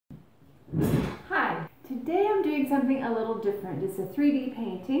doing something a little different. It's a 3D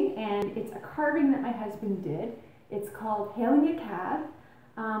painting, and it's a carving that my husband did. It's called Hailing a Cab.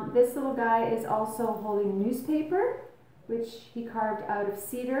 This little guy is also holding a newspaper, which he carved out of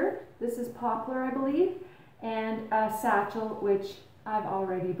cedar. This is poplar, I believe, and a satchel, which I've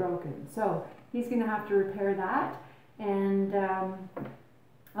already broken. So he's going to have to repair that, and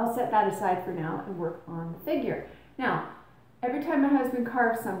I'll set that aside for now and work on the figure. Now, every time my husband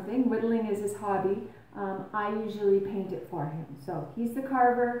carves something, whittling is his hobby, I usually paint it for him. So he's the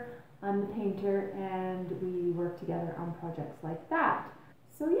carver, I'm the painter, and we work together on projects like that.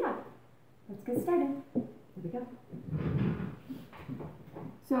 So yeah, let's get started. Here we go.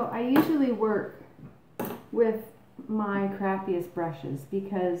 So I usually work with my crappiest brushes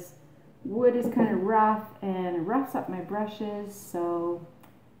because wood is kind of rough and it roughs up my brushes. So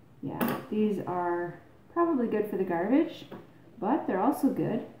yeah, these are probably good for the garbage, but they're also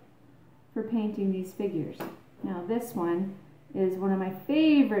good for painting these figures. Now this one is one of my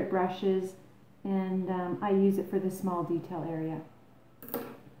favorite brushes, and I use it for the small detail area.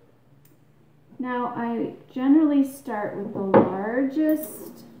 Now I generally start with the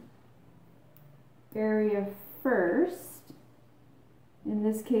largest area first. In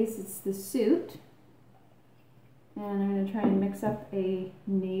this case it's the suit, and I'm going to try and mix up a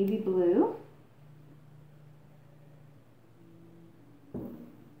navy blue,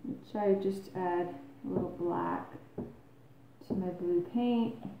 which I just add a little black to my blue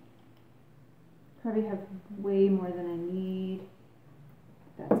paint. Probably have way more than I need.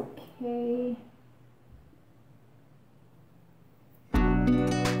 That's okay.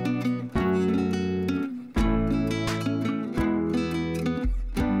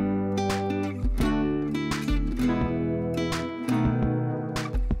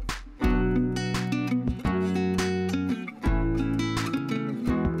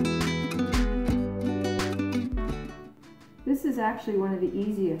 This is actually one of the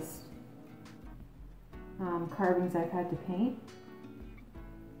easiest carvings I've had to paint.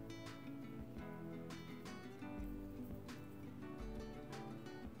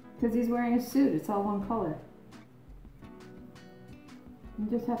 Because he's wearing a suit, it's all one color. You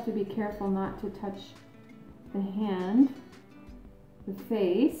just have to be careful not to touch the hand, the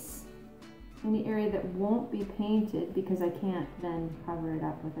face, any area that won't be painted, because I can't then cover it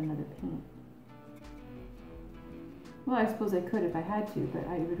up with another paint. Well, I suppose I could if I had to, but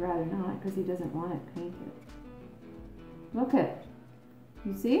I would rather not because he doesn't want it painted. Look at it.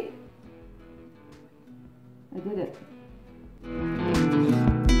 You see? I did it.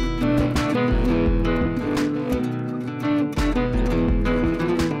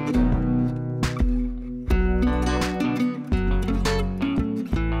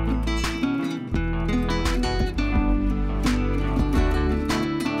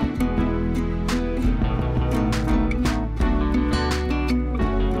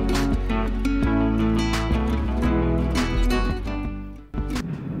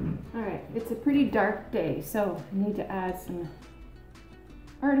 It's a pretty dark day, so I need to add some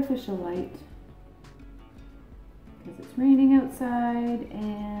artificial light because it's raining outside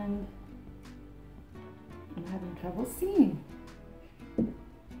and I'm having trouble seeing.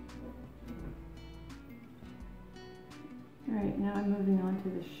 Alright, now I'm moving on to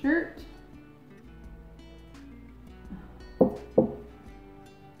the shirt.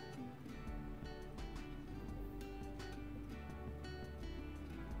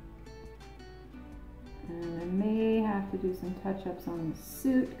 And I may have to do some touch-ups on the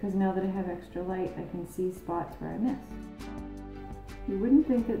suit because now that I have extra light, I can see spots where I missed. You wouldn't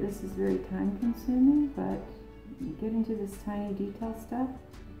think that this is very time-consuming, but when you get into this tiny detail stuff,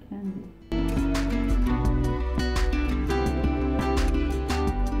 it can be.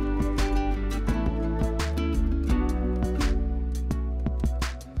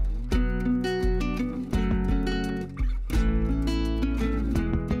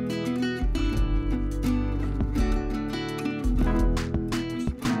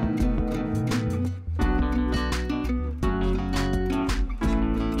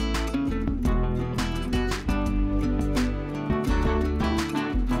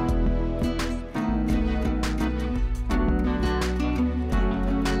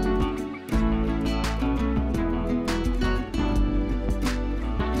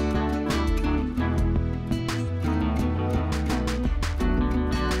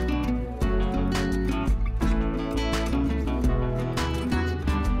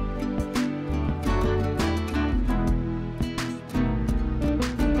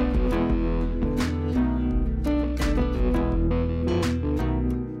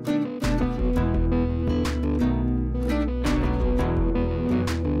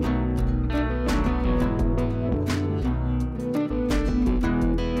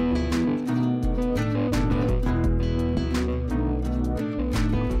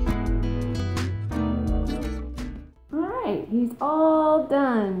 all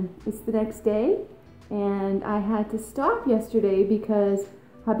done. It's the next day, and I had to stop yesterday because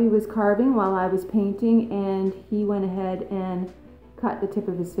hubby was carving while I was painting, and he went ahead and cut the tip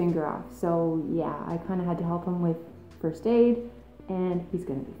of his finger off. So yeah, I kind of had to help him with first aid, and he's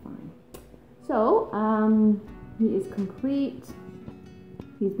gonna be fine. So he is complete.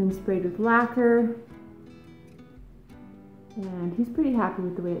 He's been sprayed with lacquer, and he's pretty happy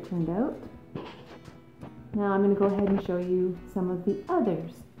with the way it turned out. Now I'm going to go ahead and show you some of the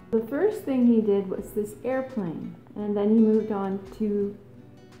others. The first thing he did was this airplane, and then he moved on to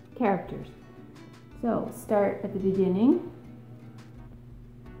characters. So start at the beginning.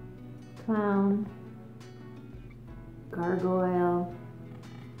 Clown, gargoyle,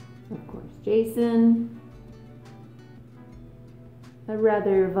 of course Jason, a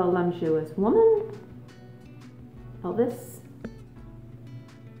rather voluptuous woman, Elvis,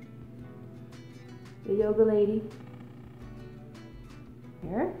 the yoga lady,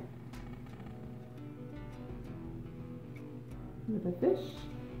 here, with a fish,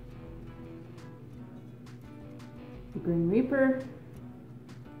 the Grim Reaper.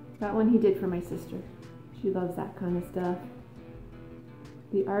 That one he did for my sister. She loves that kind of stuff.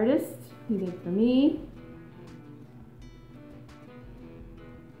 The artist he did for me.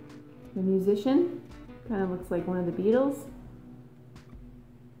 The musician kind of looks like one of the Beatles.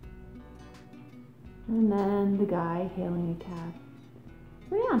 And then the guy hailing a cab.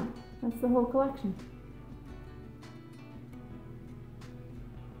 So yeah, that's the whole collection.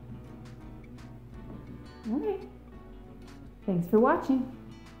 All right. Thanks for watching.